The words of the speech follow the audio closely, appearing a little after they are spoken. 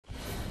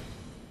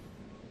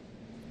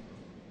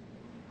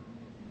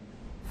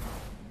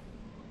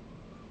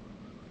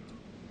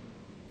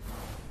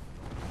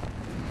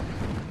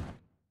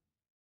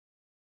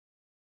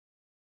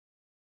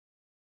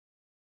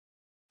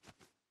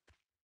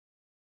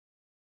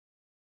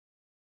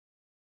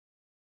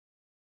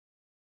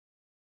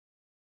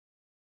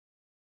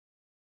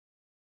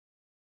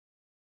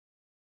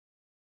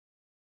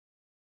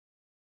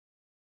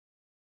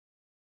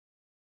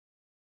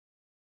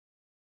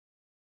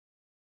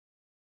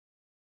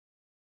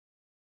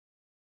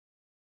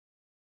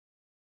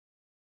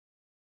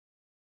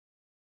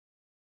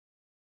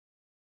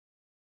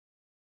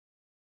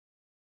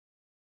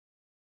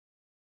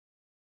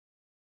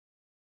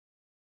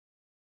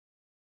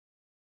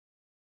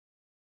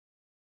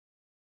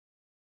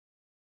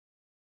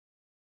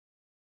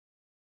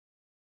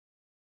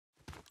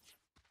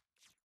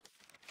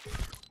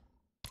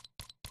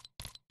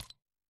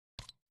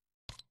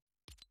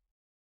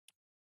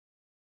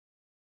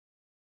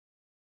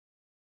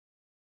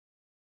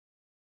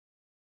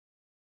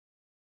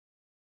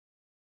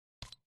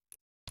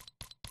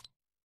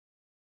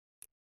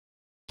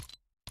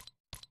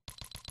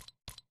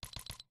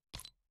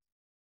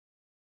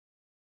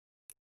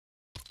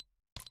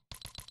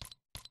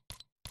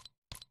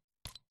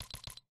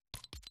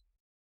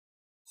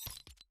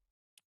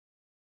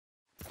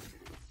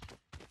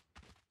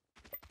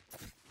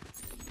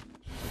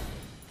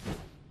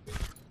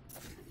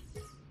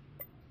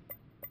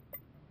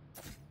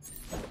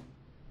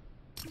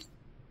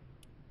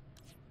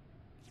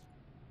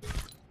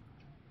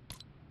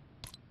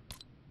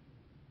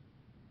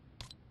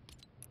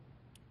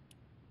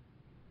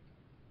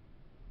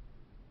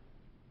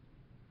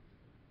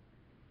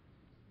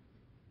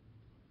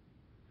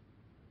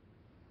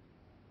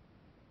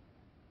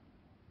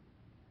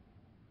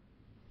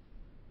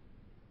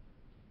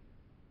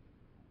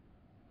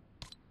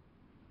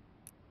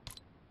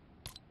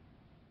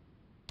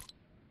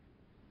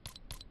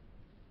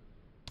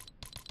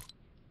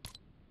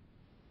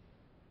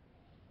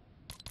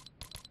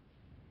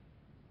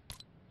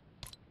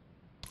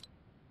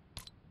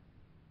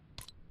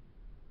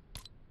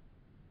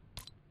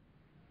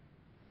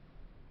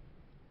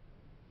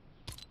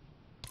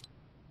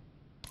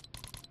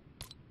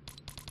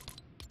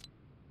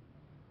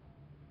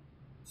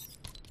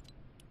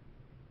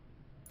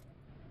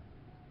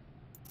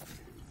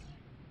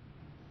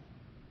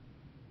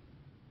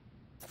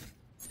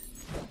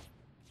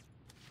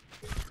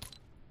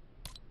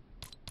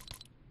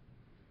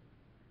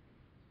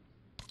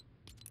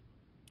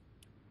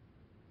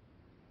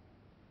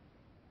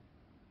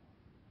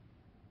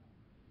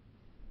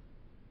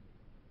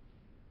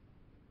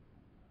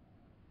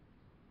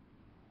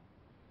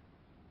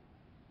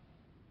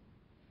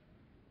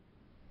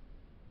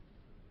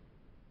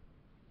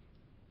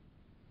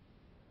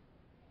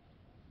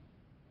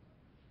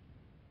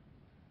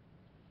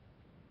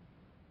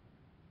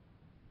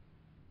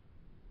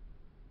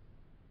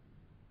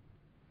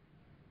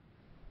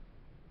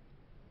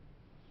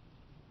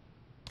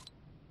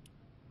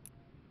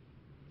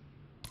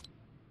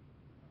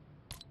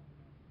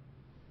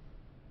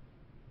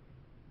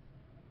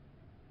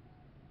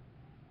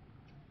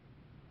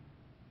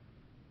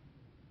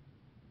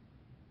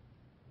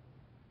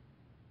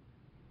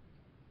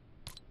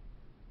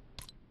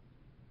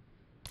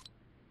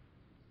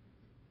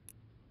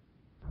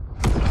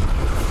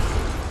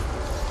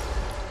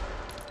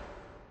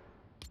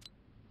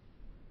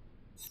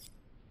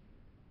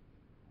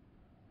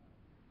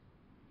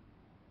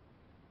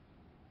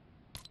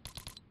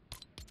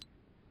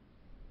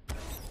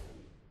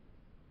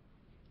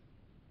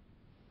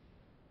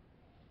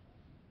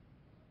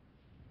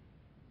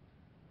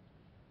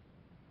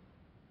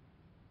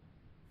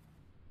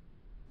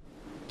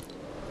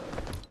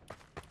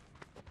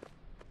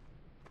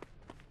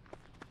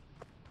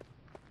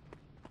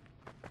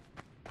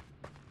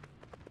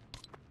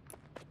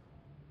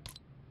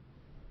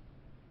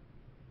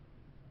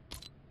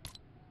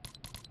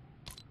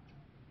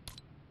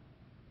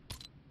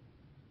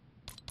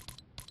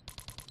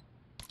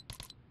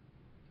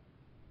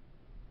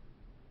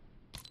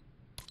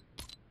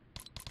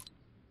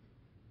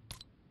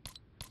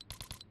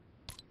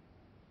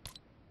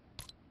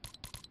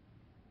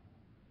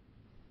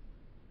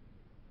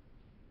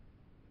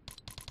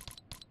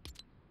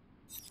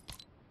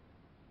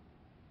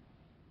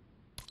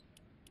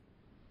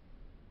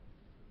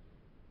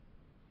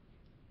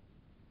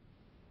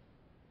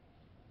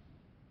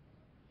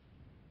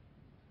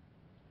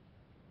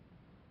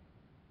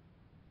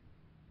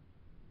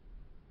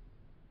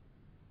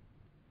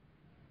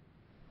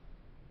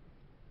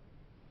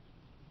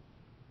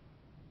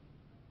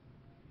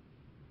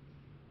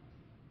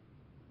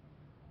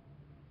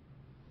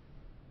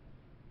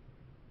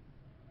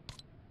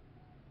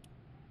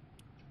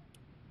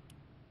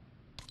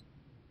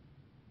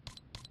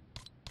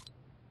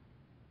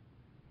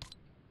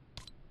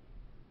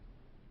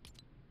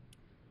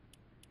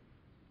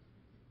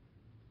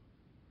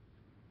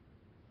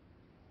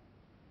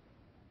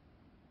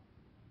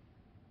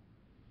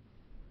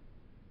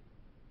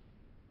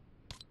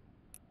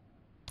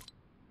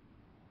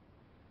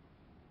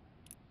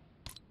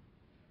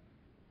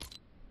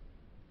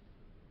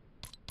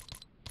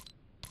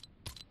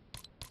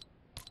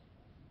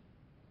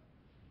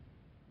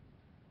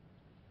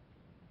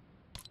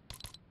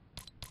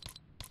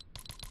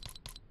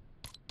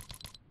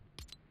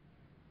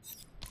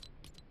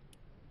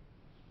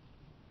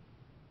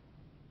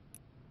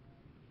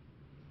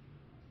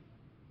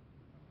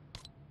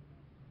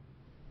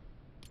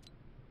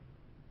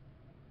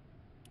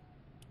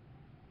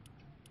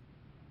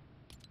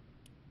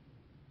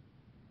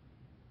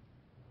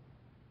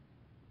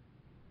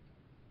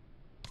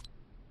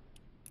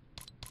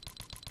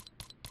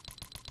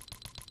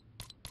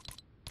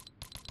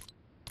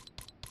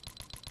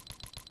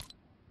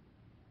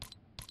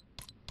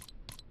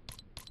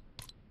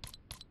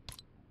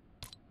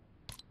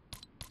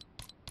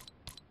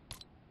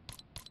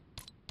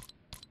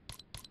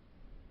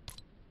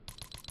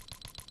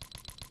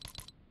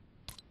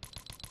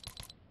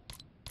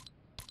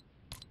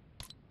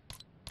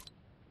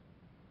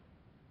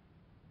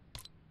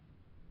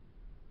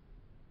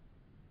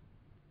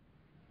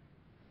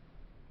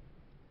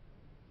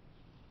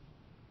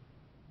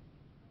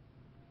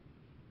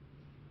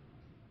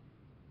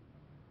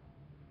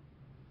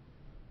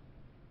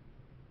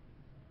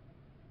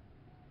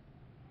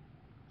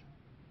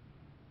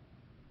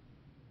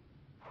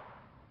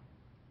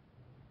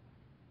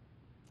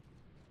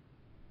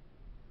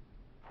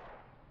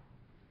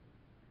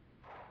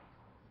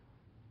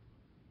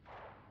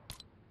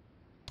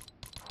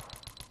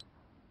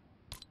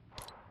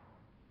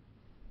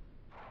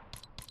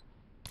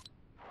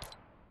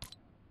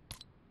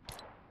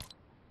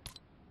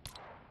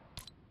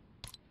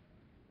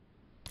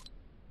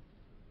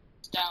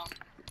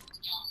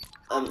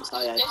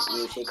Sorry, I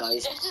mute it,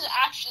 guys. This is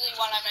actually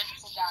what I meant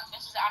to put down.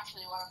 This is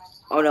actually what I meant to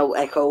put down. Oh no,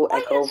 echo. Why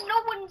is no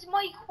one's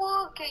mic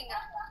working?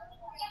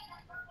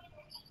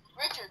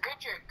 Richard,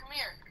 come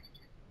here.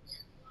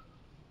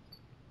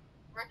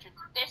 Richard,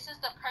 this is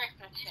the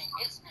perfect thing.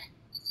 It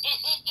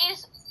is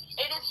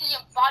the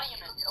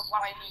embodiment of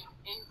what I need,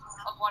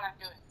 of what I'm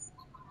doing.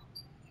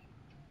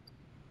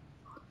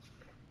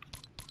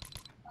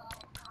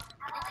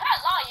 You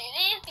can't lie, it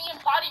is the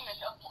embodiment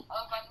of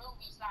a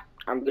movie snack.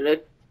 I'm gonna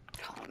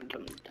calm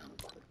them down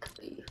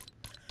quickly.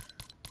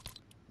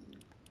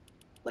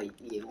 Wait,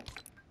 you.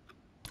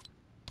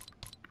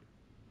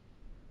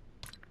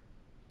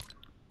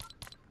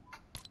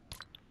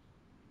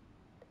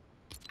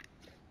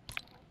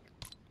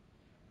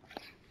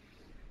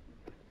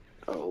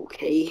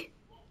 Okay.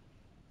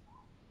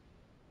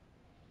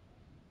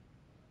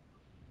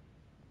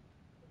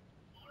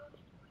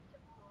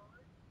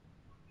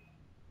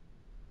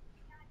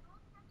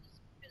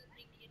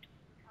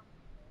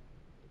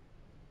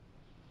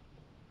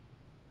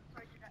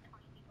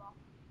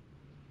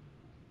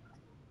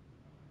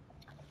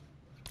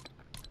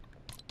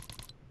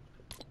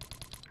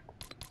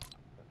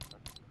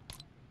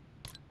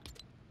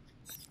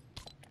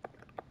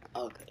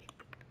 Okay.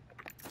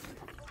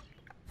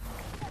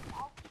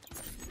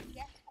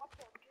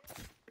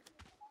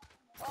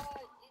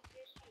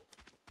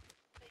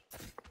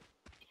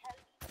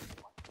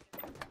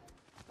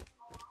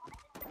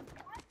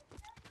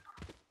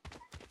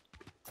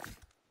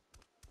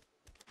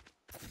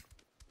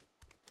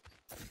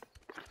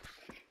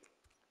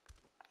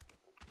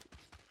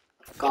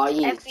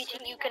 Guys.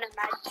 Everything you can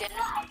imagine.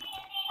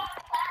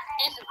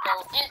 Is it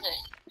though? Is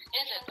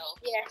it though?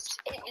 Yes,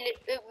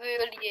 it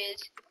really is.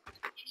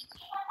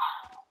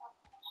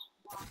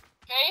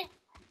 Okay.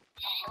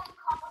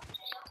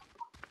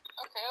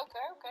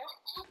 Okay.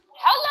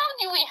 How long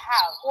do we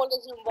have? One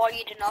isn't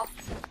wide enough.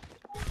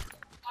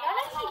 None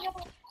of you know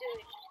what to do.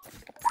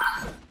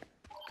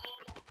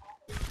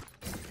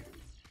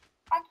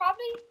 I'm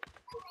probably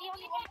the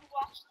only one who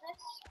watched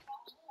this.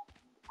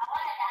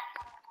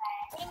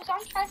 It was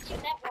on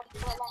Cartoon Network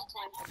for a long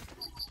time.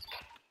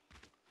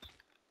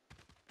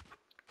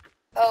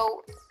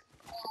 Oh.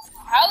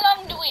 How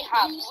long do we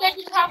have? You said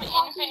we you have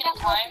have infinite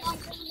time.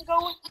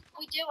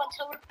 We do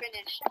until we're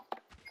finished.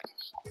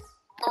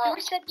 I'm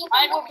finished.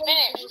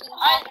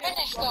 I'm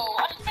finished though.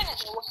 I'm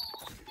finished.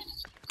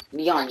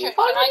 Leon, you're Richard,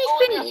 can I go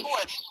in your already fort?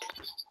 finished.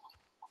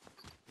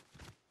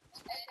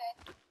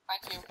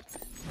 Thank you.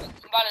 I'm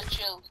about to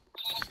chill.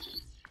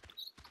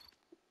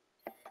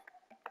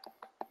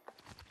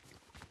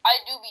 I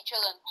do be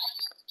chilling.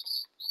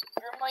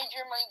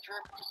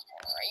 Jerk.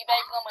 Right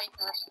back on my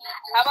jerk.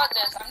 How about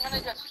this? I'm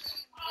gonna just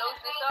close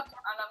this up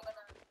and I'm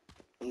gonna...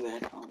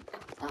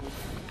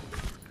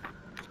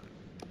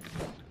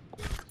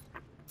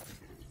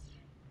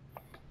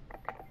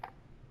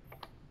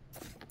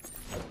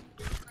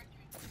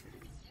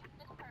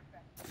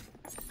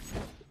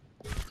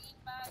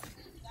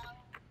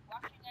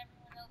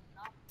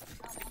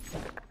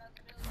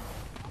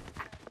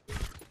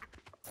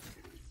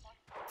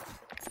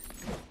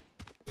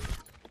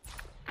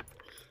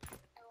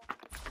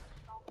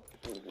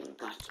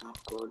 That's not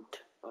good.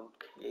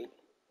 Okay.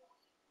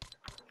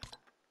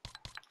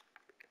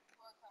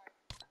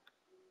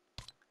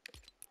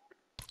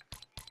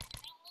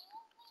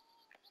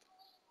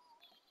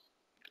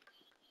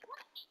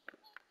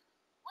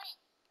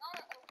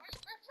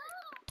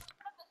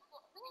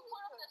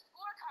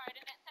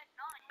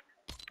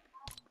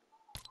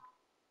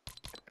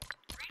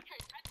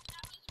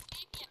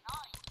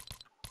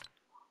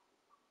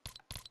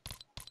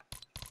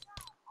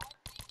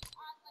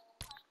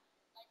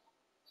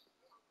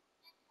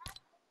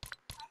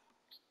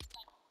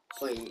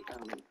 Wait,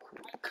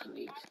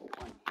 quickly for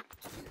one.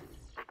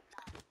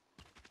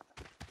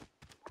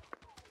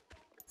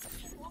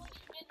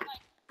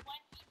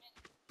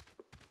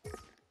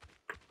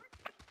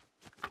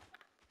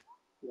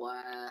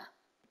 Wow,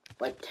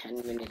 like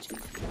 10 minutes of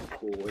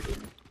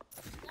recording.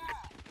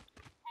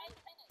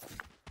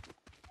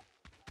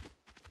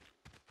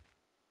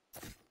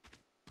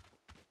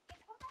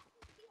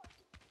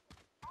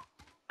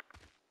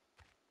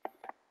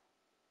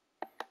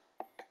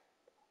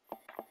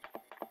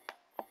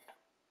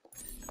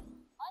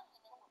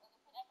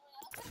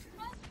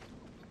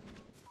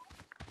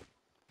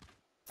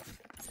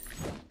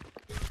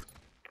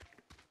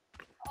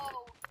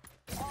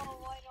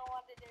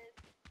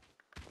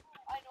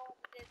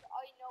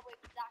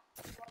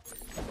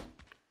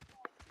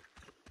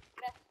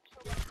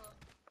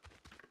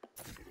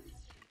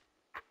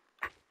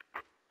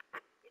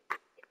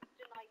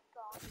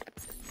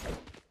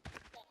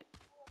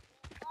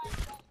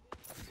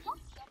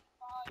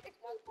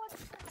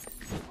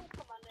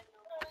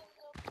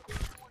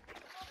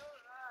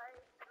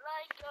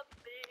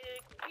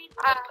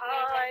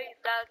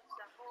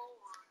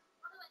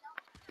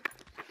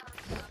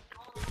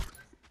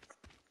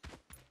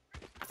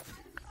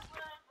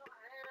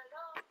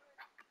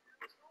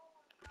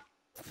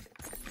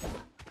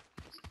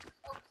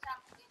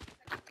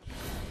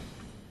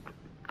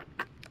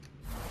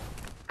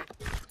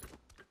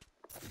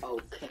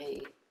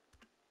 Okay.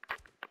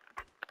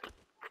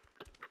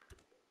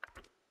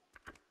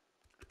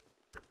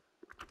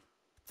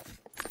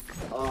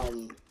 I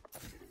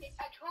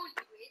told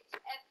you it's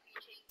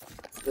everything.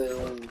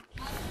 Boom.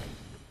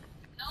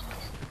 No,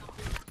 it's not.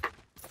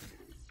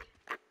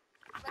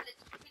 Well,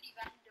 it's pretty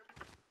random.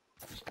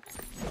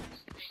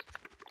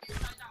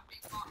 Inside that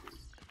big box.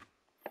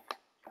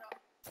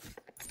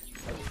 You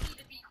need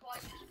to be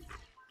quiet.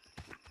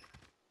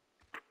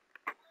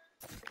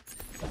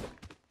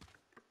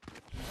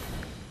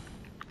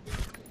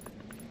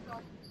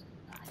 God, this is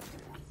bad.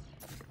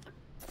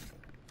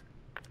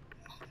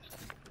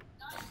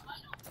 Guys, I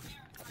don't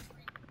care if I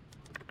break.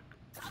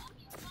 How have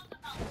you done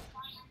about 5?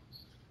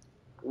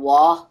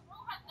 What? Bro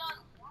has done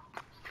 1,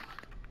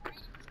 2, 3,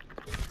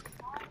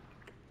 4, 5,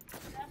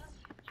 7, 8,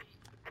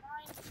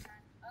 9, 10,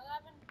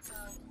 11,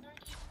 12,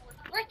 13,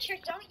 14, Richard,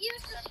 don't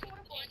use the 17,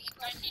 scoreboard.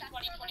 18,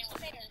 19, 20,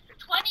 21.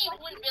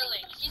 21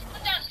 buildings. He's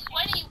put down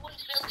 21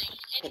 buildings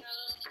in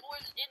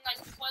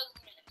like 12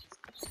 minutes.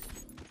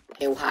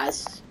 Who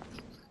has?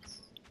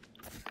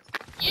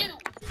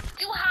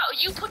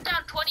 You put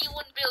down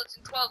 21 builds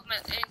in 12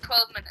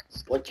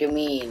 minutes. What do you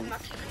mean? I'm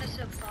actually gonna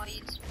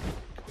surprise.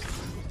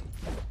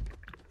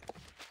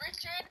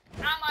 Richard,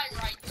 am I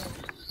right though?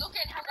 Look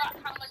at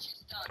how much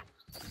it's done.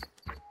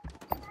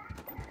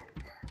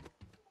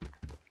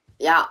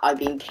 Yeah, I've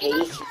been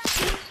taking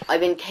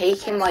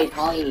my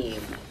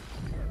time.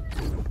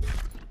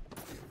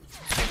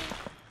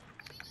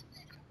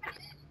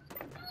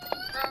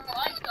 Bro,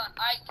 I'm done.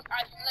 I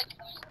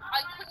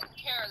couldn't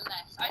care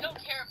less. I don't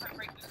care if I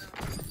break the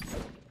rules.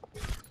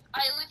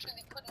 I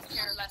literally couldn't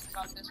care less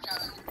about this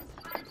challenge.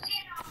 I'm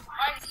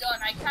done.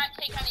 I can't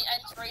take any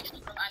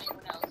inspiration from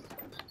anyone else.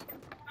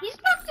 He's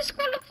not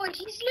disqualified.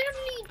 He's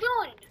literally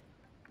done.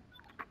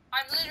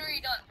 I'm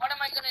literally done. What am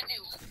I gonna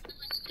do?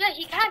 Yeah,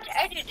 he can't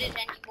edit it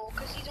anymore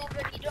because he's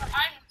already done.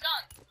 I'm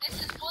done.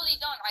 This is fully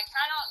done. I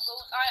cannot go.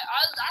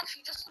 I'll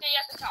actually just stay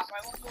at the top.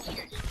 I won't go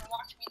here. You can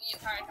watch me the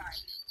entire time.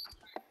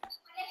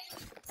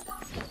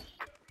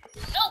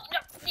 No,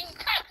 you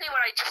can't say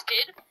what I just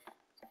did.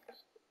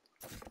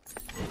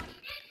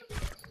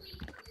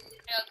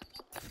 Yeah.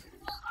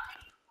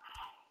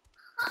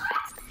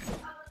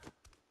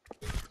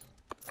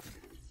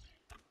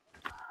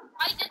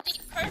 I did the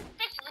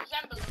perfect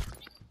resemblance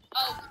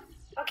of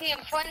Okay,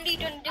 I'm finally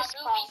done a this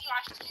movie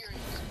part. /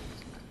 series.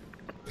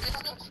 This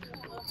looks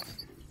cool.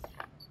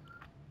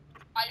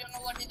 I don't know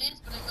what it is,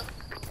 but it looks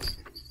cool.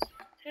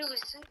 Who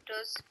is it?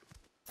 Does?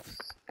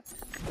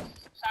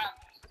 Sam.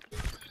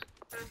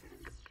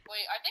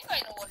 Wait, I think I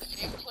know what it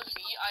could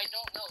be. I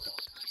don't know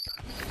though.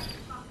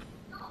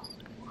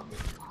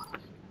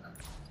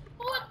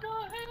 What the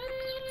hell?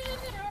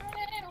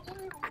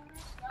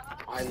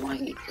 I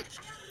might just,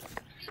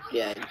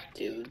 yeah,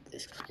 do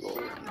this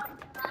exploring.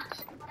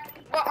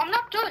 Well, I'm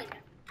not done.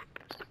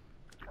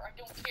 I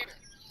don't care.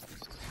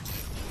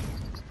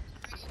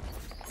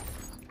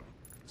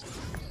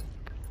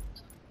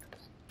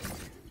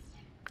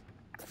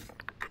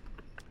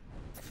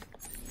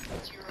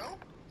 Zero.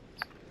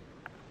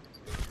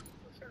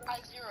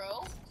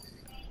 Zero.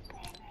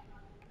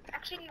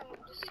 Actually, no.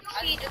 See,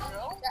 it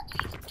doesn't.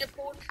 The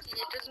poetry,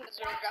 it doesn't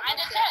deserve that And a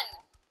much. 10.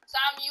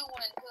 Sam, you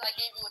won because I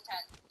gave you a 10.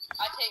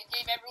 I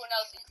gave everyone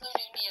else,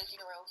 including me, a 0.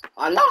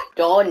 I'm not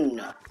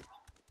done.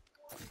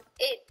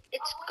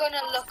 It's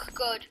gonna look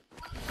good.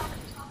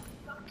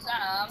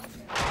 Sam,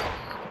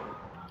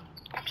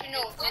 Actually,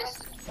 no. is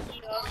this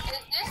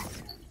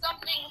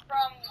something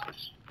from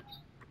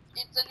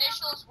its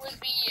initials would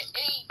be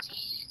AT?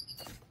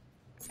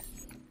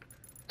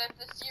 That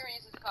the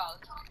series is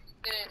called.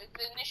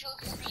 The initials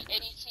would be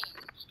AT.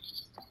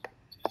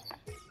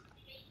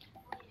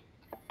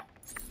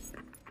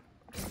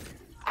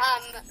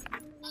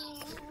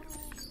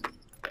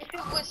 If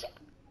it was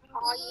IAT, I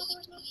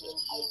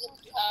would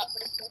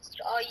put it next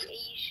to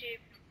IA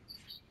shape.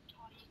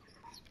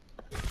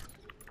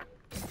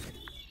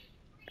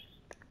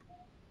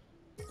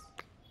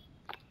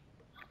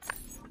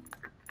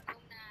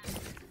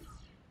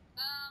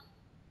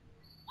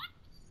 What?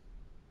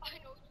 I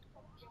know you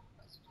probably have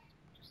questions,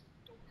 just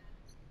don't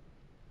answer.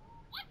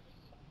 What?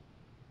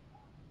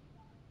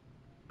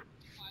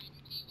 Fine,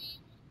 TV.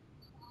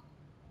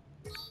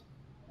 4,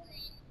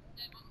 3,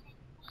 7,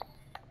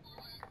 4,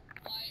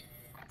 5, 3.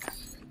 What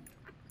is?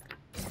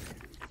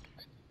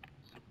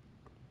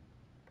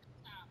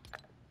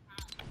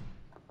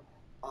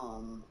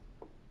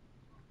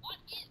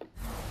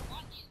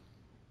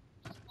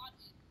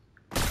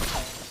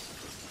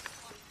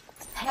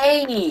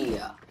 Hey,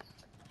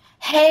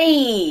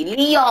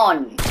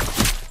 Leon. You should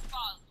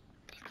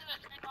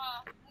have turned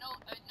off no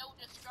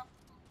destruction.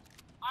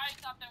 I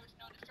thought there was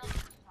no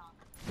destruction on.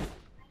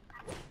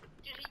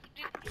 Did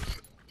you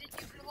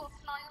blow up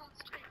Niall's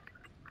thing?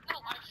 No,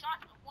 I shot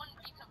one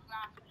piece of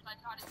glass because I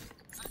thought it was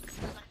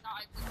because I thought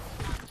I put the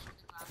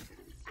glass.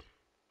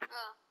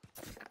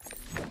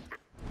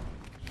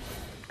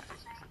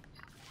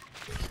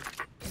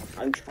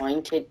 I'm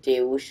trying to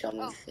do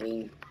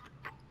something.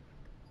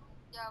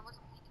 Yeah, it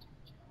wasn't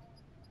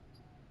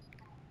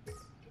me. It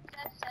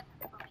says 7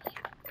 for me.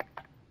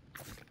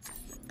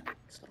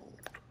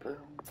 Boom.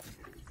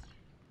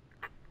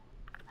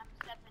 I'm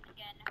 7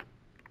 again.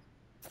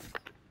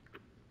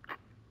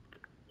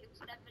 It's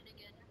 7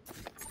 again.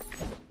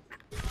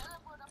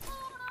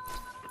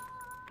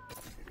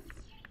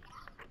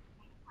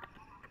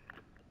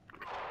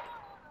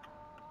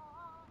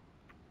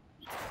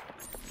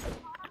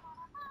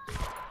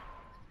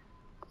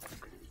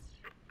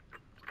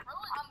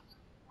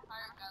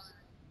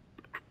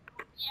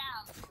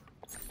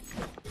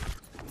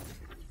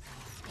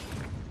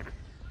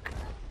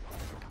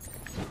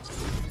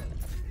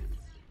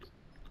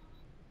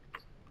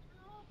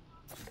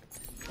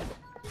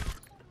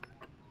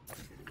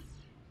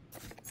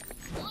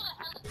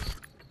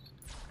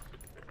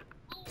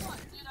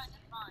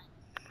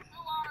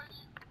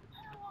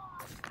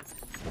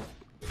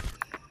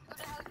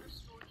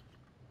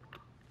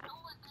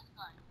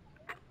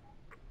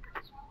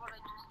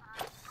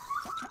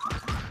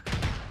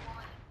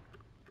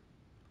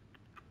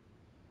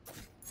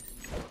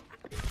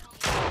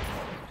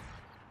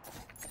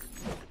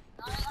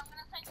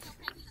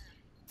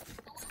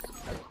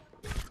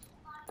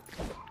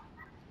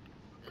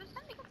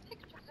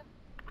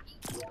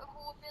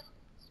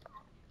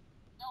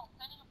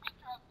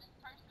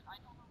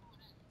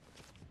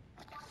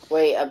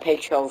 Wait, a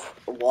picture of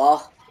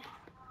what?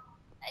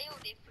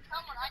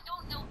 Someone, I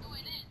don't know who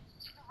it is.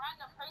 It's a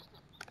random person.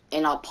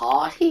 In a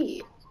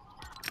party?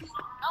 No,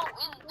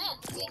 in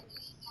this.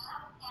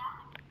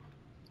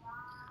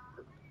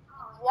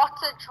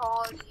 What's a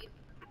Charlie?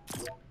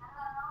 Take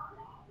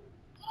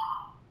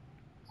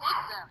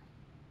them.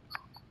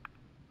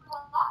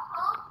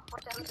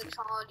 What the hell's a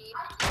Charlie?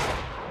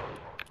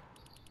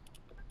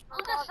 Who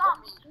just shot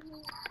me?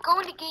 Go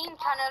in the game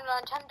channel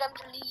and tell them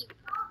to leave.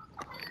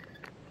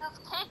 Just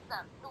kick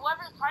them.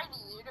 Whoever's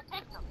fighting you, to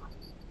kick them.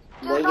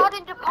 They're not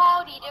in the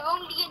party, they're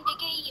only in the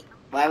game.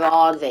 Where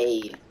are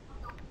they?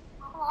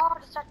 How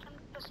hard is that to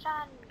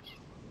understand?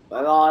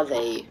 Where are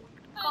they?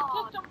 So you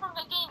kick them from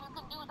the game, you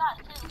can do that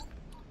too.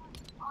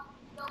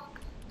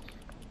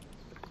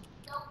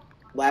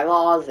 Where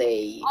are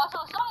they? Also,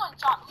 someone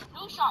shot me.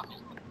 Who shot me?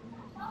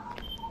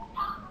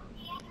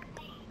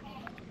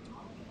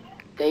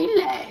 They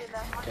left.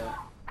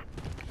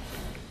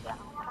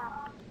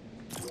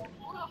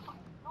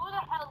 Who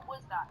the hell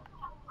was that?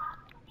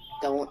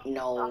 Don't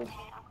know.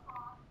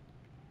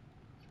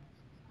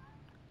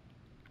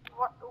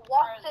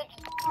 What's a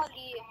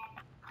Charlie?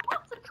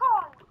 What's a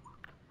Charlie?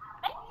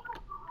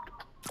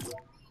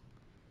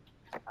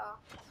 Oh.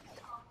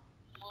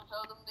 We'll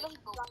tell them they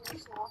should go.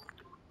 Dinosaur.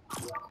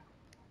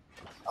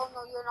 Oh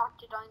no, you're not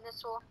the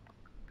dinosaur.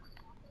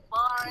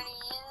 Barney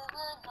is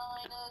a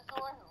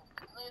dinosaur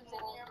who lives in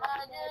your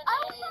imagination.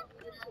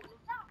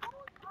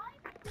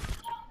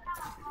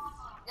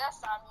 Yes,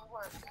 Sam, you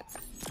were.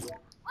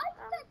 I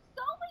said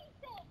so many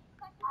things.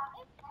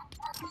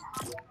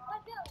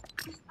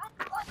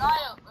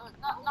 Niall,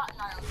 not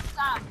Niall,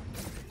 Sam,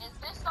 is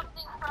this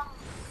something from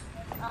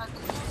the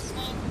dude's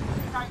name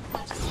starting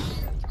with A?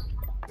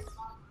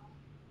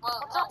 Well,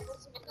 no,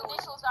 his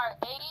initials are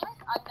A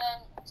and then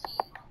T.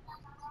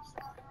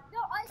 No,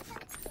 I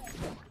said so.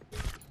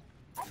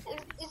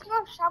 Is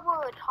your shower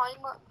a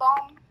time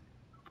bomb?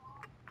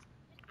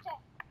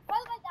 By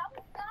the way, that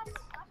was Daddy,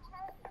 not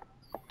Charlie.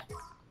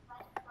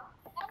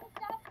 That was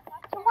Daddy,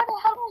 not Charlie. So why the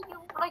hell are you,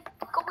 like,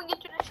 going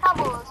into the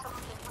shower or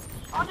something?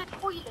 On the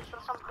toilet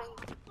or something?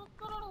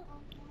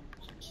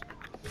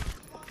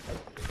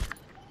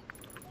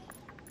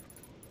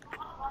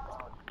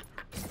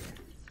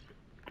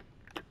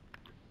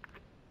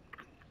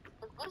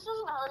 If this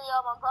doesn't hurry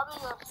up, I'm probably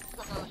just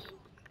gonna leave.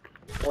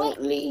 Don't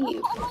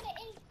leave.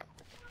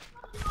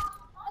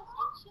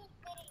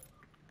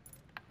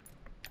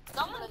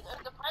 Someone, if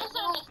the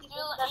person is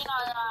still in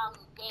our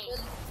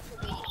game,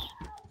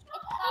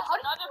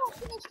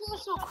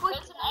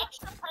 there's an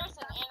extra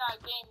person in our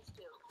game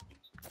still.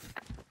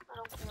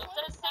 It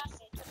says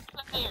 6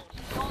 players.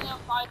 We only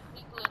have 5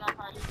 people in our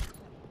party.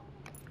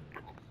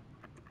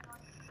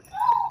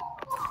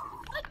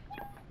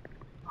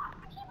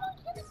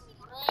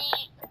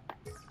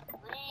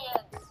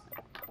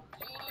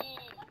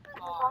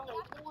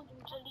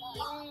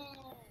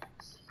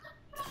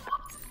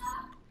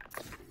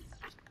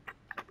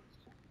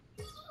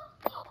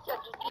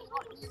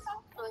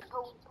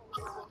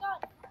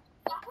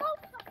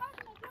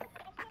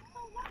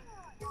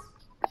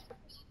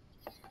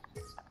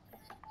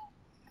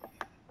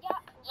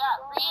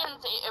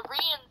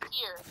 Rian's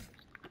here.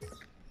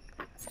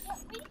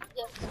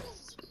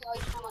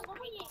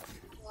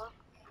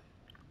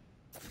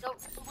 No,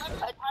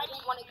 Whoever's party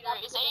leader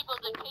is able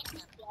to kick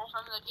him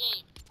from the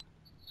game.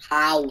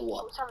 How?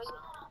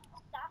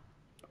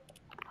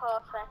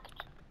 Perfect.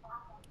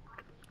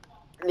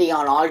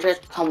 Leon, I'll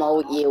just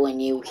promote you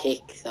and you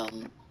kick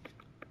them.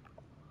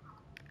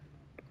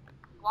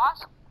 What?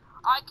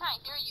 I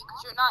can't hear you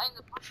because you're not in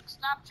the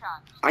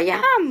Snapchat. I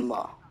am.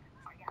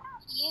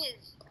 He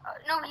is.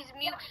 No, he's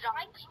muted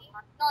on it.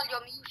 No,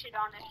 you're muted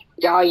on it.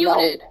 Yeah, I know.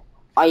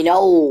 I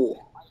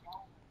know.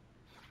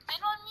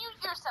 Then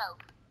unmute yourself.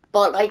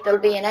 But like there'll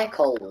be an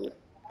echo.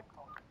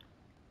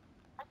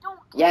 I don't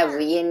Yeah,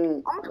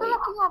 Rian. I'm still Wait.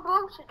 looking my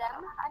browser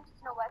them. I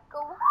just know where to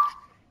go.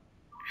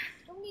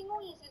 So many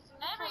noises.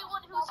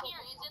 Everyone who's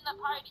here is in the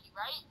party,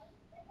 right?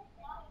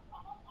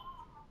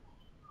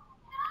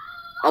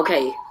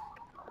 Okay.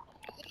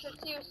 So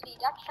seriously,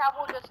 that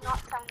shovel does not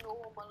sound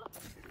normal.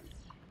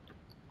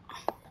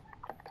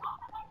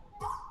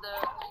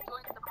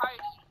 Join the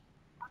party.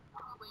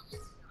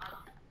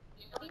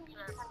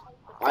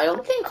 I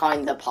don't think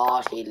I'm the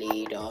party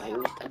leader.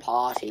 Who's the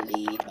party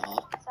leader?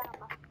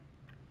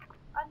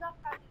 I'm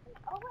not party leader.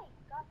 Oh wait,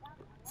 goddamn.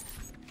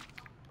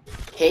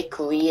 Pick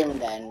Rian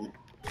then.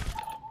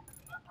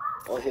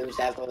 Or who's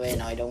ever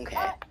in, I don't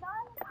care.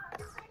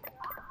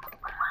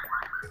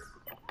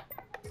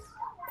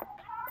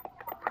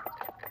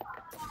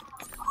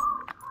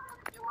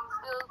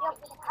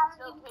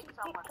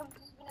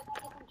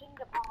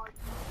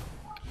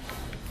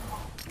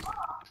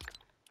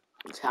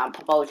 Stop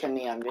promoting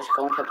me, I'm just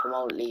going to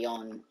promote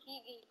Leon.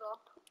 He gave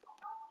up.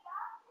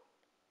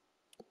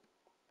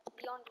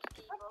 Leon just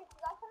gave up.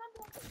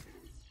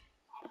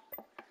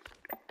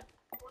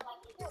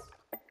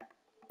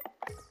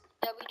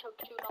 Yeah, we took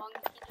too long.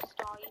 He just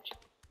died.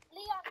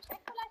 Leon,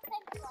 check what I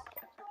sent you. I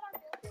sent you what I'm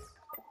building.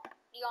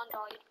 Leon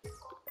died.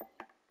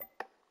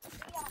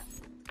 Leon.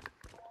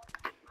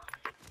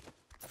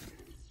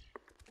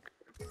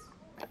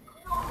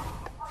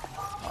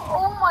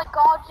 Oh my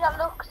god, that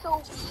looks so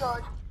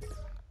weird.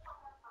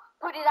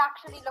 But it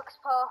actually looks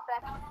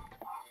perfect.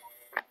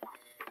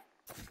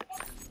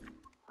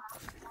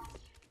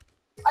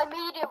 I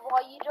made it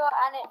wider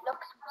and it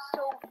looks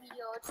so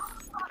weird.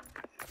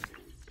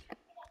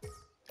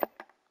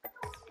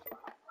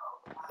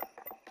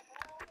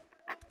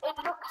 It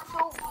looks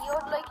so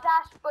weird like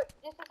that, but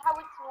this is how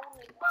it's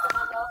normally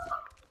gonna look.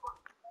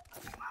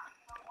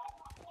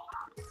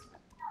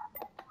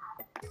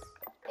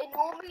 It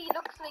normally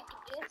looks like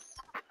this.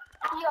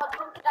 Here, I'll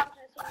shrink it down to the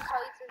same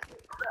size as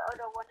the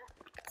other one.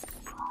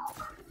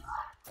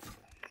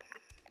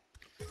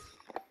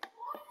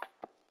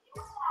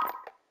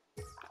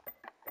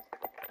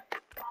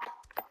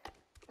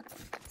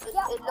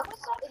 It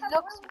looks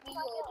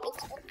weird.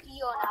 It's up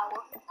here now.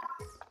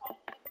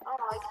 I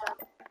don't like that.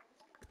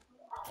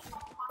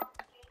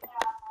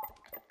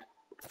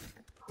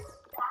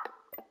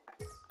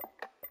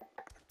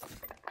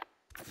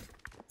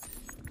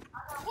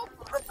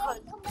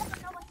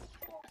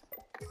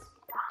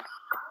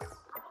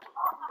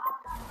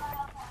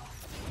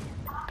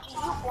 Do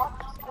you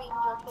watch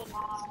Stranger Things?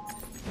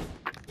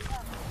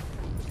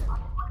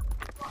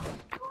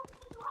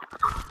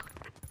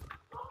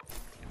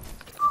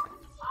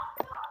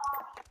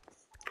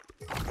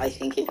 I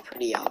think it's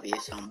pretty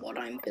obvious on what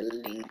I'm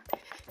building.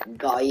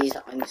 Guys,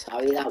 I'm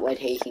sorry that we're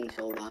taking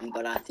so long,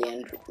 but at the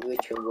end,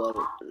 Richard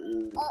will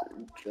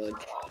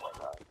judge.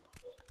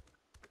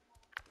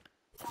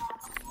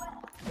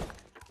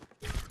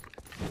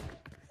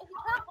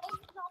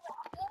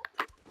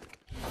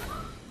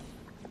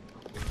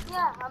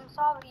 Yeah, I'm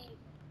sorry.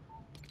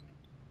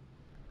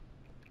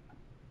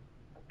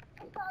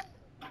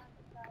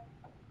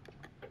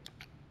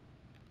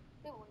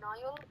 Who,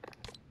 Niall?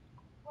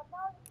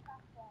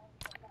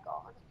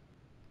 God.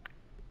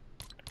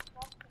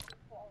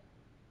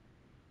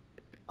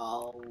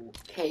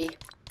 Okay.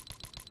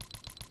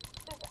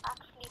 This is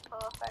actually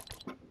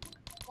perfect.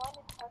 Mine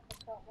is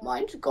perfect.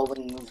 Mine's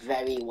going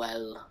very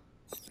well.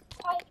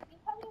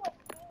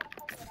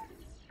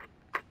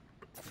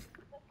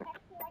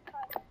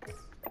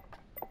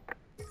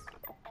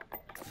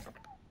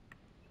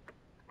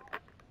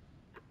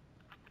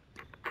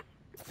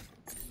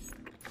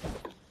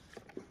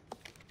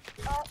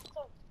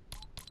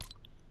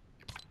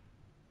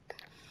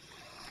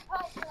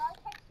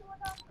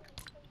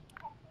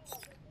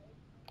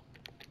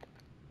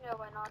 Yeah,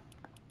 why not?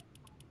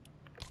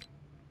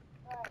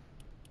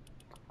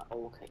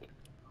 Okay.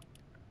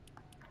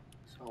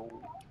 So,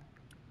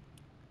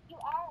 You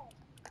are.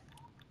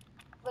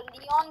 But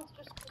Leon's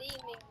just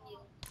claiming you.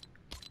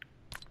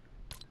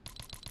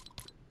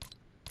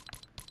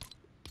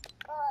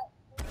 Alright.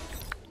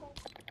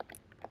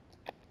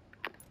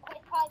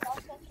 Okay, guys, I'll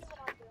send you what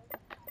I'm doing.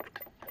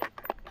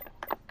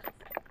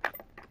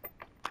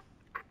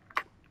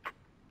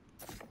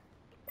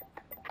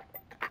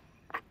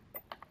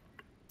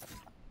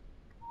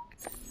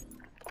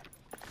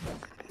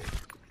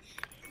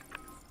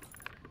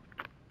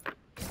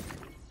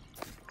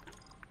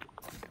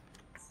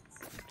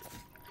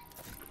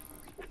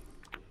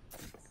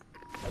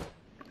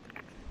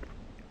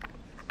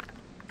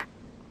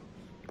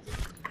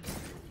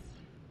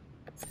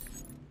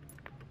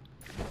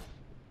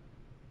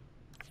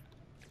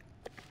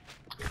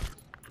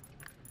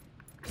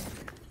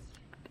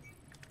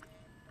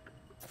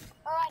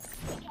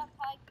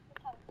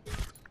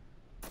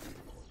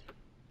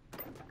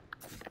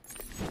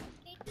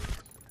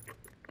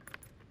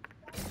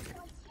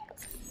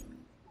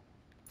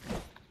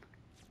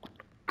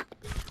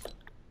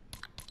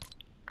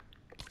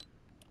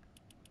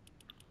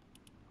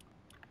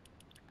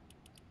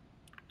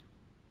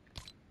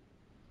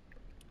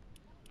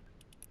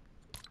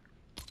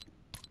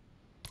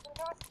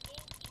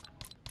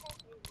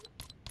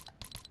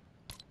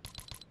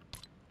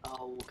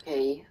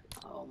 Okay.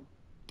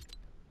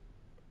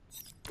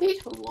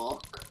 This will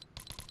work.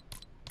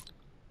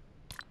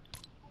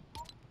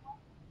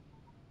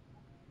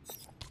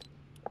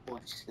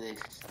 What's this?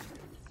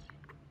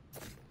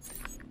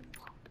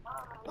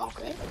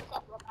 Okay.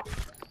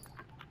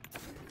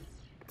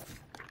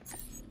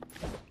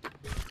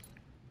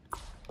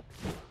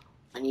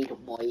 I need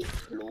white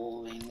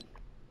flooring.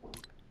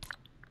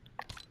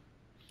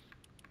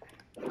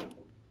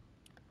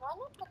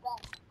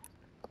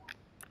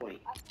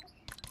 Wait.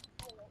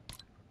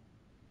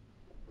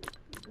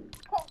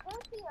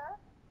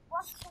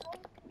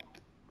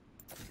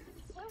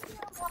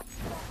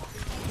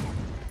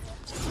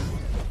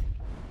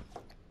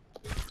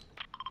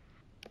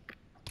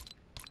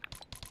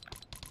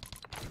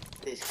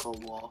 This will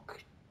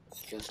work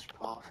just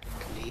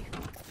perfectly.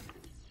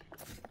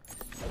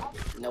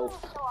 Nope.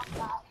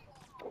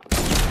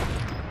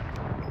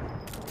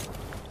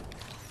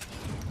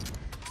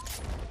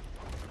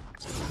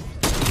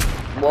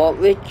 What,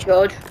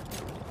 Richard?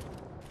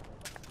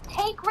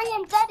 Take Ray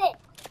and dead it.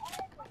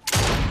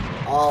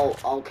 Oh,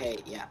 okay,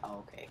 yeah,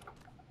 okay.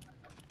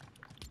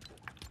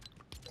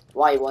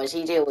 Why, what is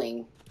he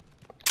doing?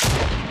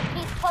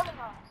 He's killing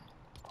us.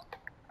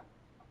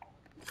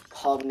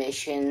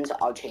 Permissions,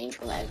 I'll change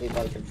from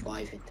everybody to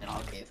private, then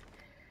I'll give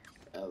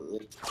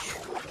Rich,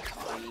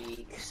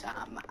 Mike,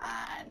 Sam,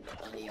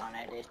 and Leon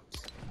edits.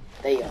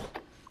 There you go.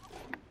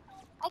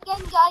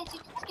 Again, guys, you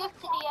can skip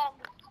to the end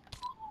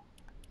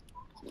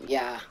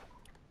Yeah.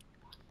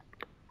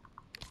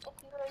 if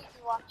you're really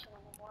watching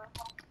anymore.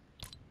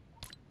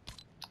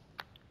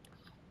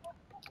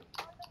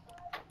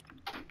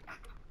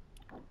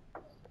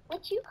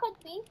 Which you could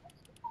be.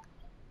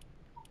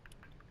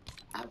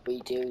 And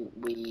we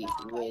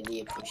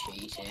really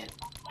appreciate it.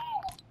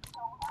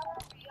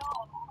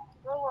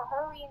 Bro, we're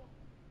hurrying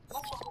as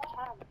much as we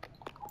can.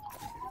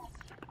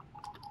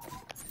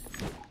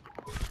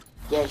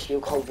 Yes, you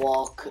can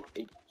walk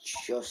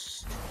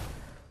just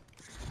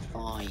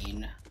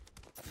fine.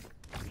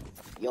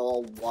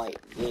 You're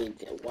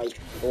white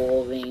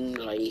flooring,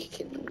 like,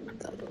 and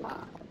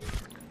that.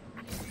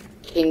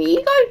 Can you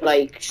guys,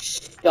 like,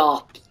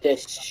 stop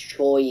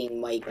destroying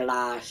my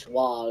glass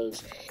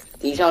walls?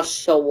 These are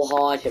so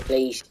hard to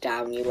place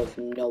down, you have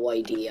no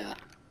idea.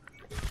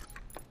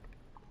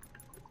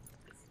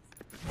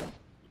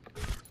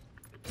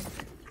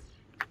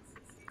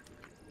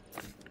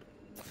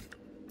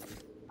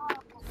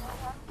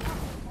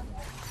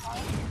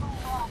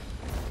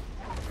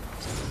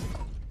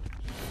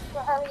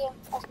 We're hurrying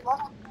as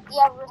much.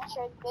 Yeah,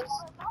 Richard, this.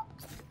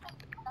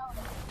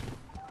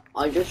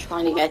 I'm just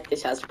trying to get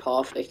this as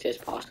perfect as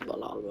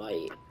possible,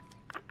 alright?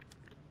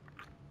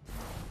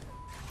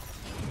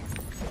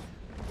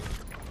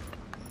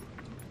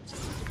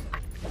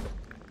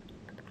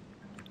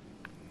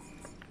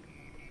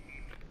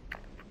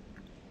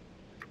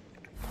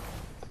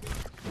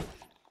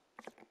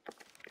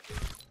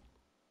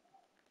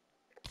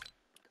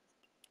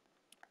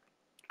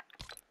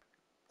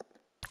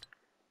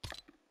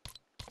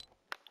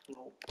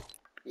 Nope.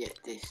 Yeah,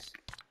 this.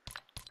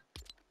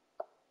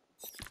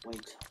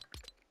 Wait.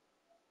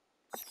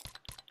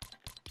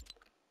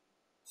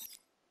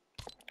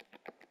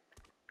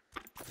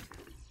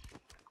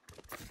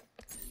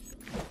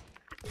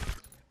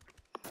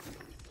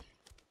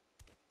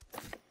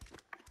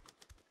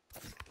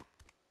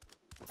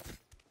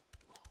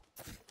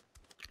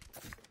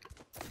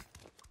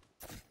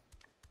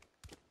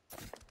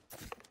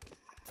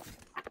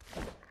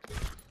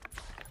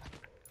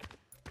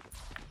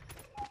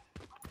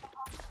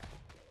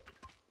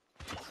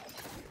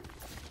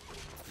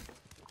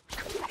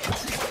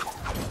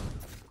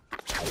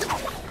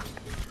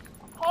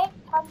 Okay,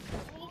 come to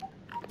me.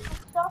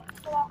 Stop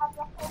so I have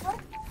left over.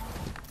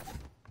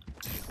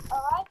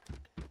 Alright?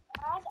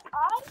 And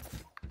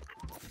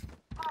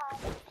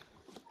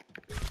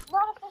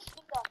not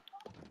officially done.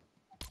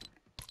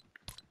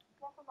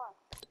 Never mind.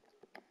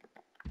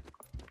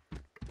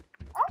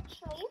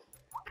 Actually,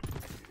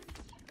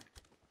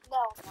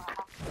 no.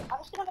 I'm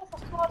just gonna make a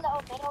small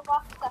little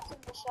mailbox that's in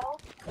the show.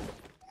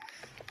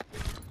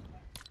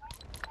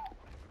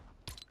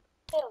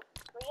 Who?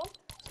 Brian?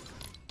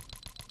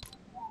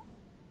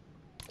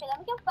 Okay, let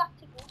me get back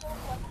to Google so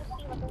I can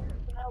see what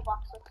the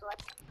mailbox looks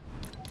like.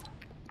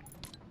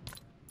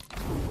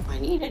 I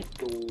need a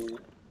door.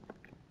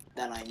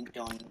 Then I'm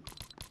done.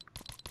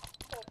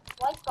 Okay,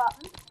 white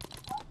button.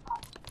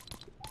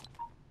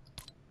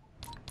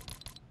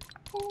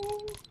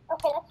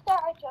 Okay, let's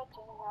start our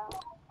judging now.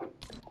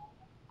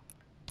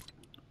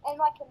 In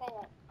like a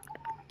minute.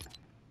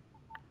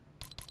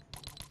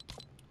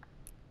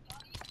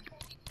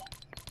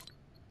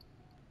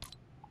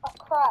 Oh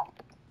crap.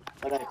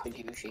 But I could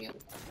use you.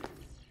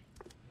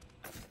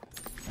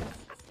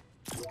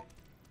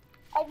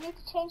 I need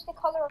to change the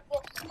color of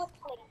this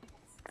quickly.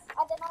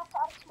 And then I have to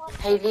add a small.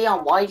 Hey Leon,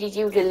 why did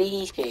you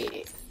delete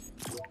it?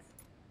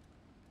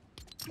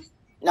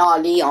 No,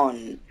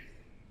 Leon.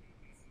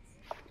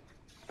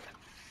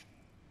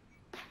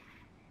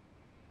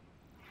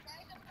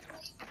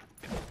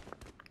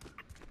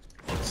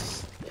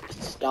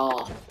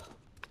 Stop.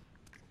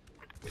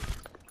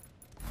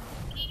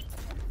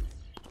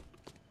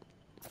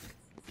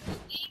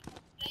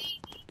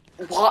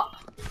 What?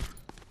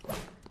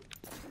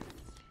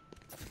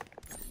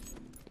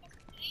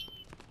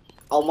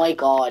 Oh my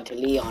god,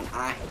 Leon,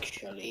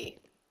 actually.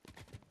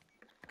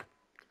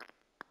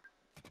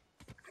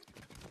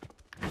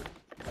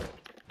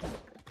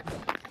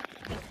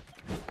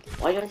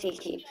 Why does he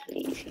keep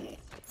leaving it?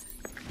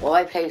 Well,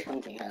 I play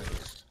something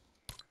else.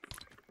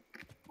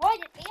 Why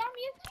did Leon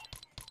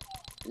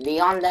mute?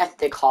 Leon left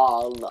the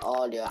call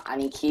earlier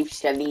and he keeps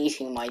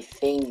deleting my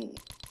thing.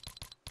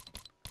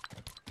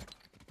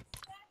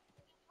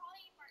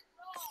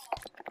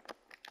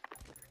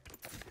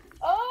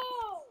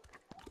 Oh!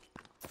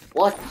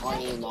 What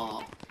timer?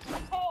 Alright,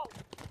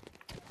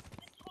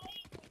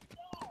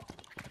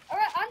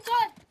 I'm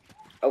done.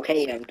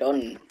 Okay, I'm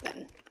done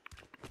then.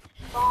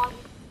 Gone.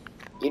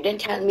 You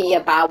didn't tell me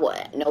about no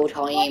Well, let's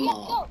timer.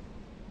 go.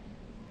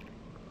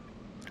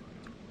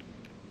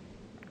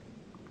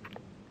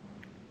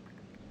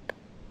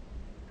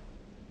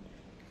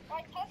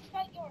 Alright, test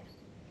out yours.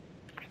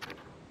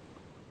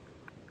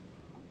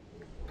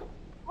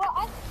 Well,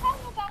 I can tell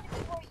you about it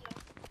before you.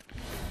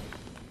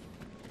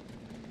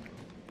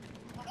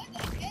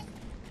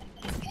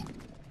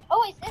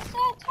 Oh, is this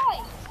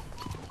Ty?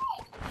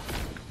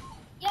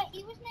 Yeah,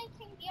 he was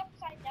making the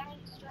upside down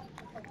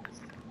strength.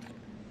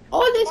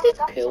 Oh, this is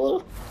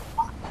cool.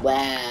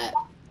 Where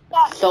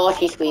Yeah.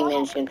 33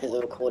 minutes into the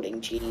recording,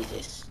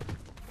 Jesus.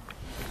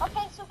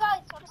 Okay, so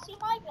guys, want to see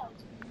my build?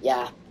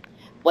 Yeah.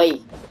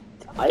 Wait,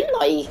 I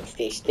like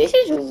this. This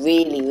is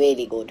really,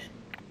 really good.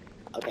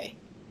 Okay.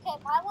 Okay,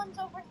 my one's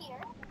over here.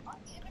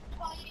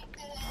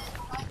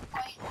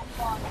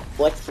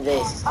 What's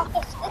this? Okay,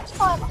 it's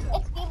fun.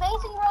 It's the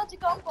Amazing Road to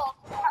Gumball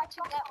from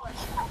Cartoon Network.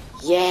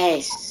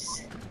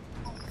 Yes.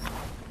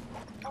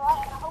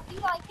 Alright, I hope you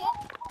like it.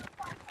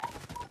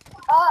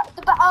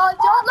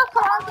 Don't look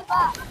around the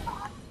back.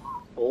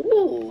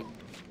 Ooh.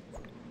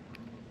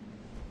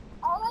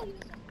 All I use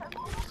is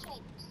primitive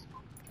shapes.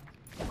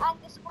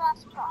 And this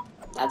grass crop.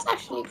 That's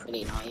actually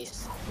pretty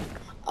nice.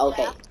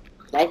 Okay.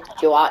 Do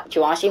you want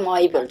to see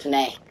my build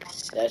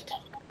next?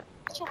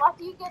 So what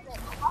do you give it?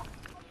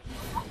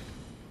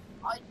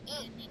 I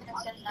did. You can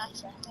send an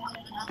answer.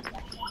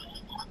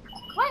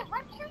 Wait,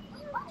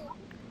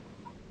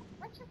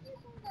 Richard's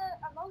using the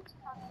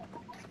emoticon thing.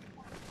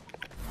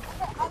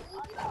 Okay, I'll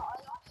leave you.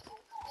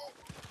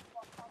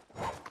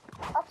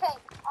 Okay,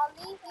 I'll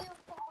leave you think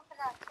of an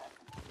answer.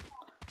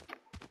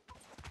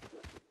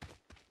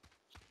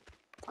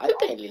 I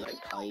really like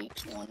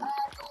Tyke's one.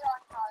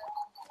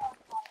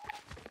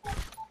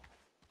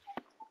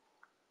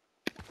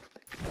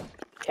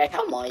 Check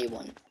out my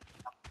one.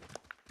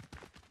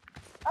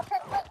 Okay,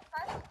 wait,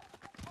 first.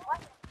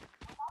 What?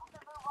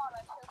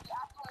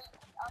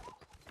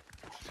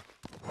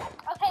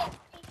 Okay,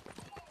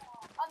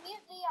 I'll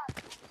mute Leon.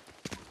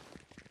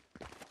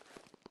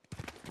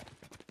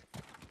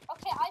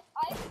 Okay, I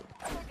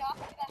forgot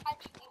that I had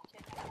you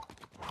muted.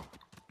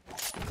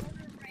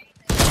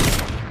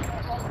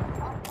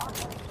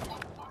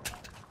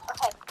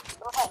 Okay.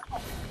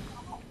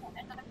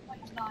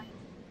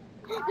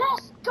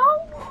 Let's go!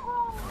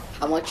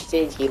 How much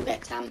did you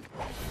get, Sam?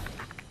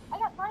 I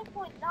got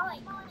 9.9.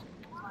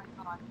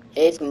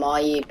 Here's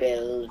my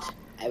build,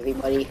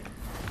 everybody,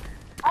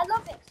 I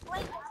love it.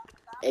 Explain it.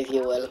 if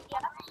you will. Yeah.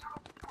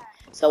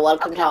 So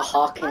welcome to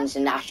Hawkins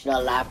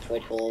National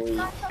Laboratory.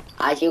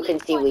 As you can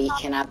see, we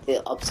can have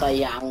the upside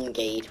down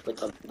gate with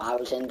the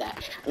barrels in there.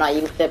 And I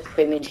used the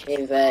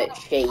primitive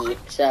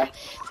shapes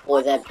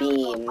for the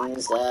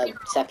beams,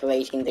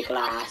 separating the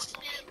glass.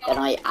 Then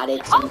I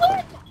added some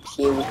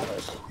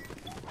computers.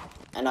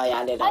 And I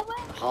added a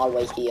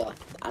hallway here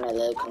and a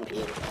little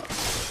computer.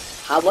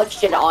 How much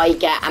did I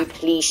get? And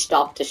please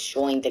stop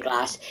destroying the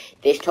glass.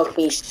 This took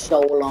me so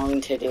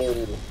long to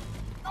do.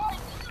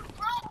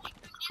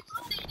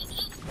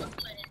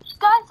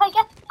 Guys,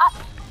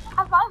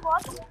 have I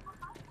won?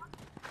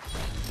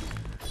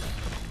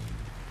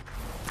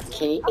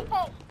 Can you?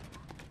 Okay.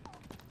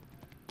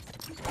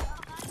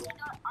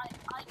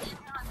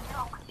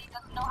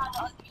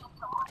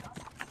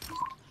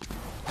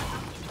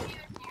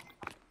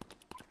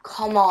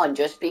 Come on,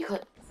 just because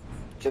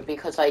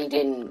I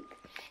didn't.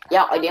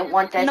 Yeah, I didn't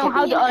want that know to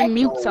how be to an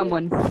unmute echo.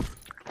 someone.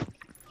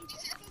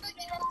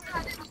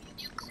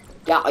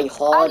 Yeah, I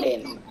heard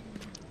him.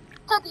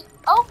 So the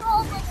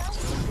overall winner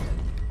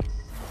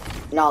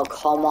No,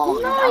 come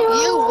on.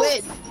 No, You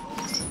win.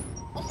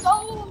 is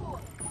go.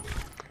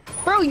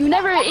 Bro, you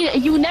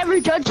never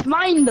judged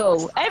mine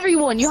though.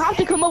 Everyone, you have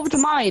to come over to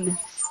mine.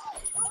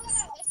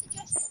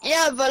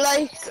 Yeah, but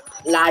like,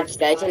 Lads,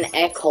 there's an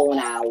echo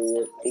now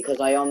because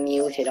I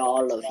unmuted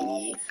all of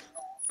you.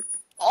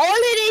 all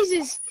it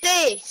is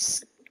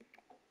this.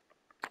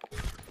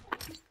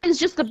 It's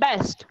just the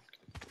best.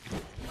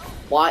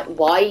 Why It's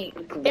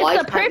the can't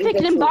you perfect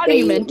just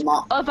embodiment rate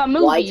my, of a why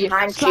movie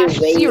can't slash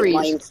you rate series.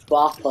 mine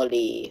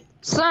properly?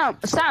 Sam,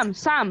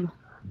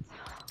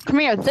 come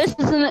here. This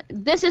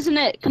isn't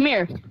it. Come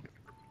here.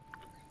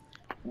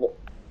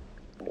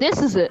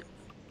 This is it.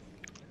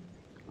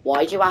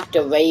 Why do you have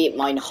to rate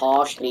mine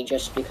harshly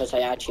just because I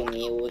had you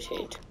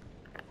muted?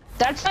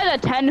 That's at a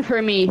 10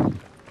 for me.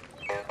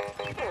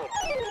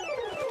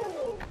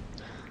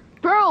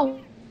 bro.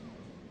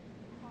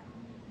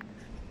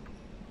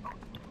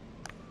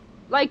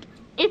 Like,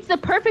 it's the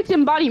perfect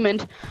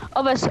embodiment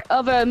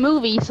of a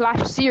movie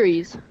 /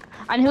 series.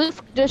 And who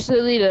just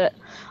deleted it?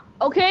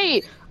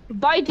 Okay,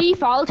 by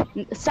default,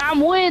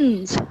 Sam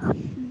wins.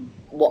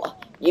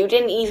 What? You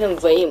didn't even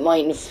rate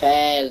mine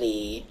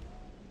fairly.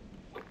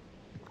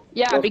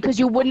 Yeah, Look, because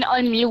you wouldn't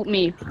unmute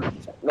me.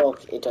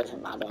 look, it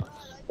doesn't matter.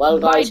 Well,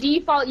 By guys,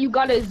 default, you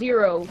got a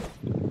 0.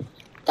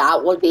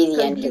 that would be the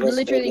Because end of you this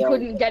literally video.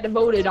 couldn't get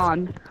voted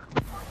on.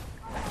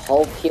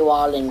 Hope you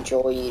all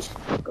enjoyed.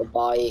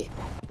 Goodbye.